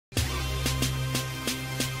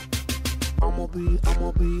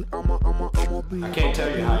I can't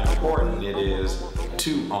tell you how important it is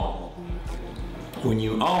to own. When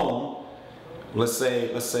you own, let's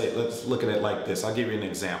look at it like this. I'll give you an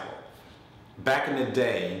example. Back in the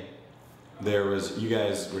day, there was, you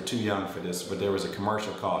guys were too young for this, but there was a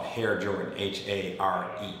commercial called Hair Jordan,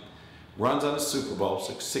 H-A-R-E. Runs on the Super Bowl,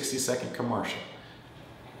 60-second commercial.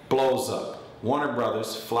 Blows up. Warner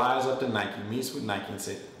Brothers flies up to Nike, meets with Nike and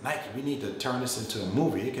said, Nike, we need to turn this into a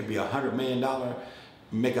movie. It could be $100 million,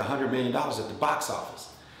 make $100 million at the box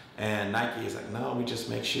office. And Nike is like, no, we just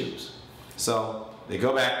make shoes. So they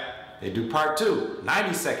go back, they do part 2,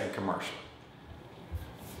 90-second commercial.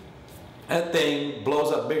 That thing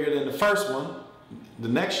blows up bigger than the first one. The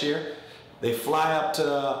next year, they fly up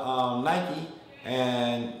to Nike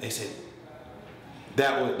and they said,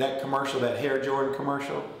 that commercial, that Hair Jordan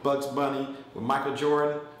commercial, Bugs Bunny with Michael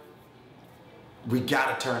Jordan, we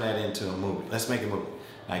gotta turn that into a movie. Let's make a movie.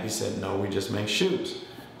 Nike said, no, we just make shoes.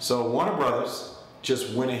 So Warner Brothers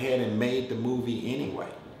just went ahead and made the movie anyway.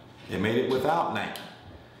 They made it without Nike.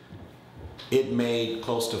 It made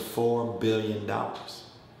close to $4 billion.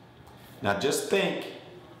 Now just think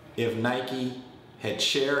if Nike had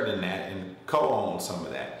shared in that and co-owned some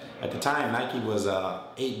of that. At the time, Nike was a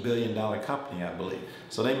 $8 billion company, I believe.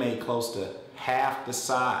 So they made close to half the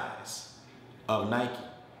size of Nike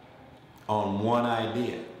on one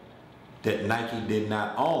idea that Nike did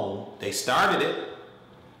not own. They started it.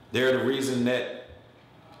 They're the reason that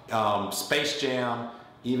Space Jam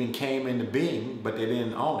even came into being, but they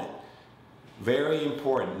didn't own it. Very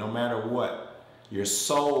important, no matter what. Your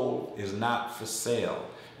soul is not for sale.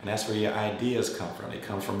 And that's where your ideas come from. They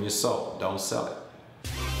come from your soul. Don't sell it.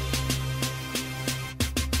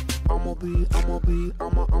 I'ma be